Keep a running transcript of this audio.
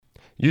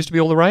Used to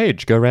be all the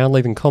rage. Go around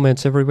leaving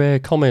comments everywhere,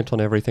 comment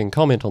on everything,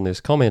 comment on this,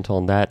 comment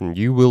on that, and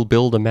you will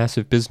build a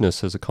massive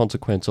business as a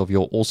consequence of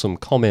your awesome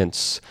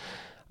comments.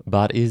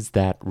 But is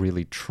that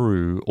really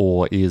true,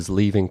 or is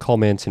leaving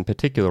comments, in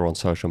particular on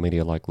social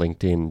media like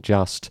LinkedIn,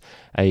 just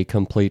a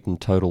complete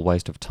and total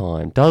waste of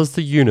time? Does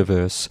the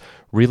universe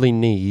really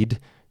need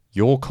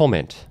your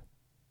comment,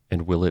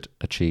 and will it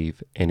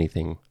achieve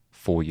anything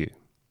for you?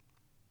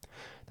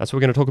 That's what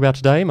we're going to talk about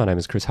today. My name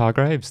is Chris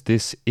Hargraves.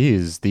 This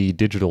is the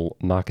Digital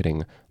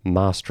Marketing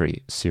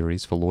Mastery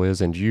series for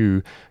lawyers, and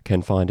you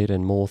can find it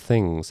and more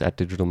things at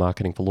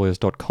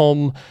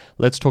digitalmarketingforlawyers.com.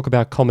 Let's talk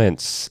about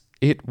comments.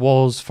 It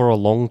was for a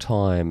long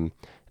time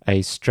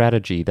a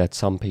strategy that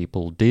some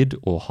people did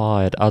or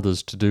hired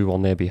others to do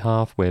on their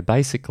behalf, where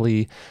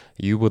basically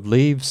you would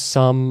leave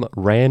some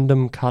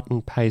random cut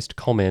and paste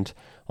comment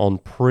on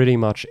pretty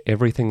much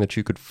everything that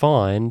you could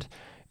find,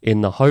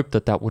 in the hope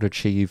that that would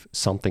achieve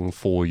something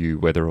for you,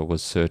 whether it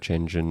was search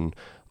engine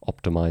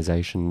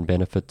optimization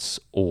benefits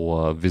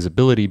or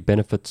visibility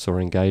benefits or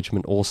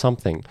engagement or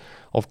something.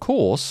 Of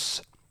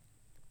course,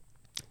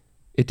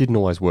 it didn't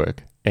always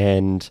work,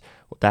 and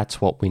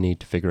that's what we need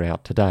to figure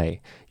out today.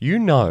 You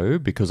know,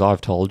 because I've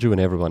told you and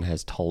everyone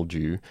has told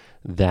you,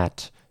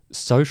 that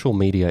social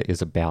media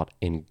is about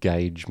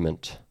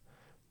engagement,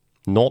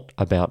 not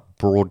about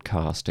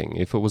broadcasting.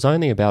 If it was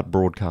only about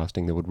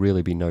broadcasting, there would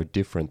really be no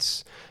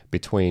difference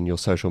between your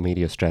social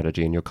media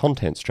strategy and your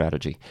content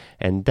strategy.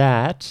 And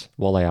that,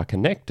 while they are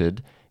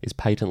connected, is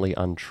patently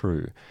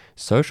untrue.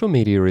 Social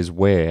media is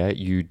where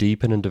you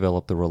deepen and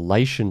develop the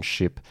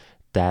relationship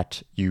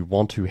that you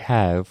want to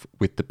have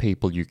with the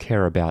people you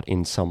care about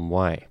in some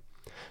way.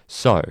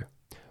 So,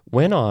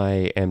 when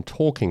I am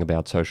talking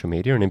about social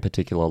media, and in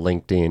particular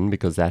LinkedIn,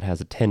 because that has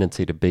a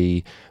tendency to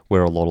be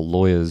where a lot of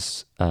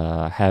lawyers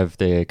have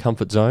their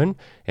comfort zone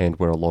and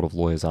where a lot of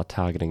lawyers are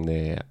targeting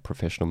their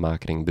professional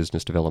marketing,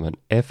 business development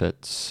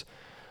efforts,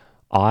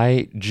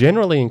 I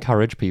generally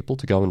encourage people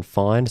to go and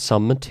find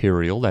some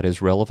material that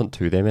is relevant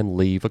to them and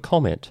leave a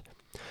comment.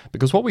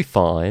 Because what we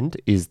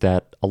find is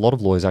that a lot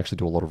of lawyers actually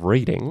do a lot of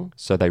reading,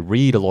 so they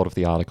read a lot of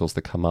the articles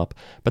that come up,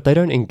 but they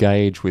don't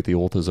engage with the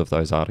authors of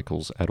those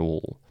articles at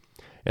all.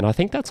 And I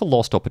think that's a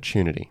lost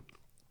opportunity.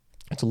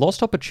 It's a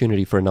lost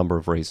opportunity for a number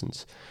of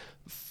reasons.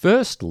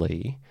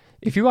 Firstly,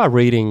 if you are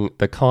reading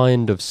the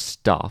kind of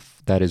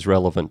stuff that is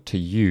relevant to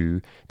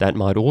you, that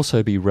might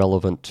also be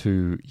relevant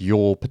to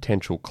your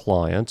potential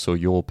clients or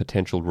your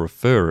potential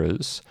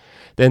referrers,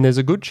 then there's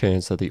a good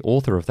chance that the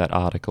author of that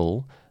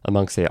article,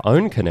 amongst their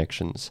own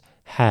connections,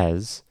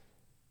 has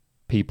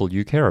people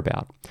you care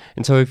about.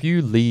 And so if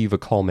you leave a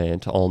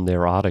comment on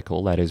their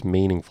article that is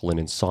meaningful and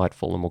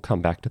insightful, and we'll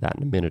come back to that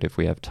in a minute if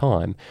we have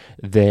time,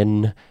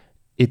 then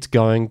it's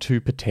going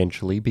to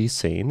potentially be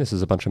seen, this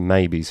is a bunch of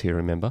maybes here,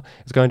 remember,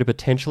 it's going to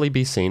potentially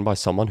be seen by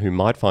someone who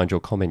might find your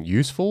comment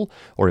useful,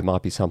 or it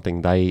might be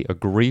something they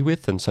agree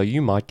with, and so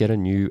you might get a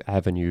new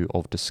avenue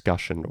of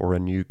discussion or a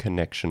new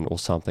connection or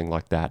something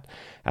like that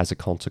as a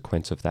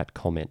consequence of that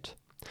comment.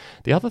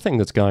 The other thing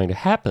that's going to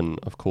happen,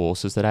 of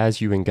course, is that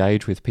as you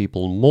engage with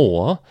people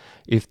more,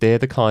 if they're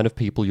the kind of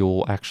people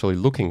you're actually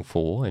looking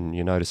for, and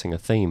you're noticing a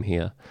theme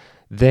here,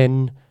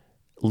 then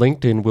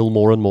LinkedIn will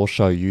more and more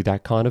show you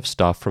that kind of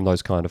stuff from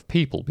those kind of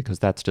people, because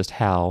that's just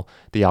how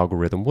the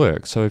algorithm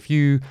works. So if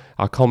you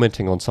are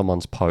commenting on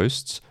someone's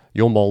posts,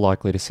 you're more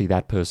likely to see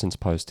that person's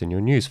post in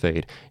your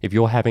newsfeed. If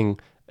you're having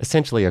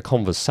essentially a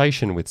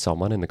conversation with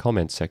someone in the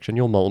comments section,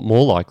 you're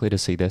more likely to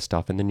see their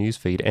stuff in the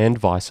newsfeed, and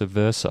vice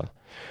versa.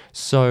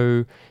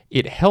 So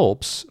it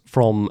helps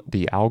from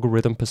the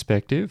algorithm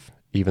perspective,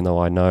 even though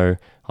I know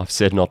I've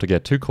said not to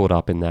get too caught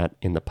up in that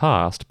in the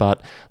past,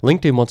 but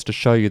LinkedIn wants to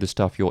show you the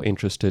stuff you're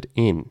interested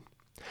in.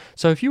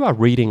 So if you are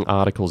reading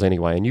articles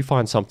anyway and you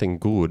find something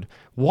good,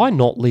 why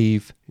not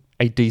leave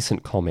a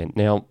decent comment?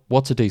 Now,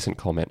 what's a decent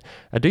comment?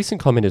 A decent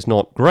comment is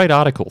not, great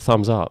article,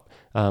 thumbs up.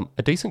 A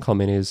decent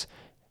comment is,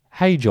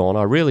 hey John,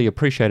 I really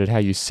appreciated how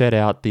you set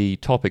out the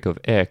topic of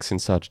X in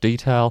such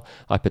detail.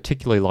 I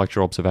particularly liked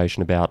your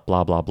observation about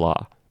blah, blah,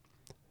 blah.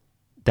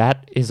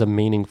 That is a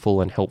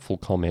meaningful and helpful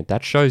comment.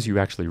 That shows you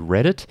actually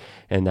read it,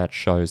 and that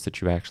shows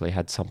that you actually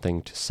had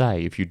something to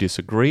say. If you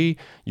disagree,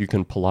 you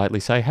can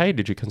politely say, hey,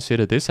 did you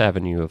consider this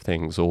avenue of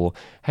things? Or,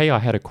 hey, I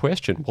had a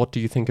question. What do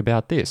you think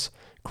about this?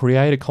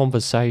 Create a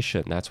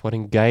conversation. That's what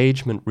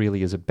engagement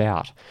really is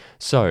about.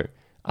 So,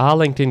 are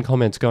LinkedIn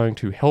comments going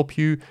to help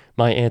you?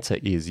 My answer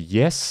is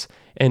yes.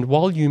 And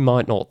while you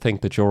might not think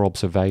that your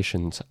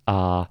observations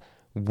are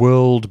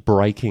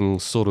world-breaking,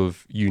 sort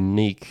of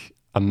unique,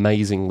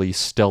 amazingly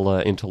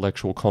stellar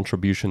intellectual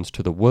contributions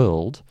to the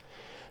world,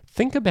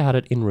 think about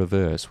it in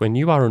reverse. When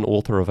you are an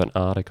author of an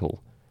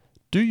article,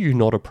 do you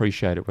not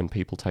appreciate it when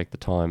people take the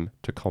time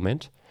to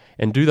comment?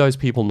 And do those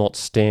people not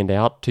stand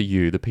out to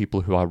you, the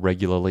people who are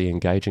regularly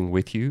engaging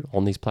with you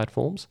on these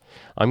platforms?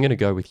 I'm going to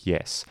go with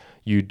yes.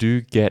 You do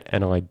get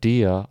an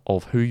idea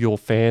of who your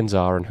fans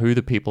are and who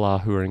the people are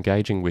who are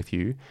engaging with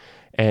you,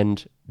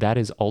 and that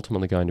is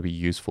ultimately going to be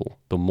useful.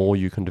 The more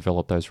you can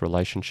develop those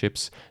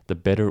relationships, the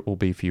better it will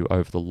be for you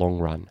over the long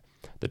run.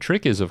 The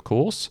trick is, of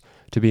course,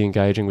 to be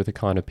engaging with the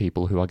kind of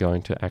people who are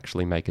going to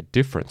actually make a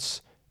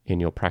difference in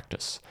your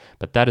practice.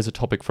 But that is a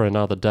topic for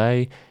another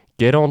day.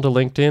 Get onto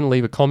LinkedIn,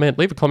 leave a comment.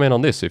 Leave a comment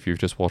on this if you've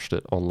just watched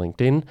it on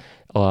LinkedIn.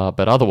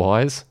 But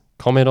otherwise,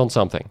 comment on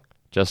something.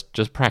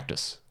 Just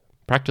practice.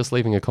 Practice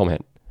leaving a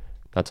comment.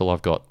 That's all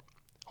I've got.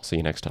 I'll see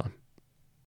you next time.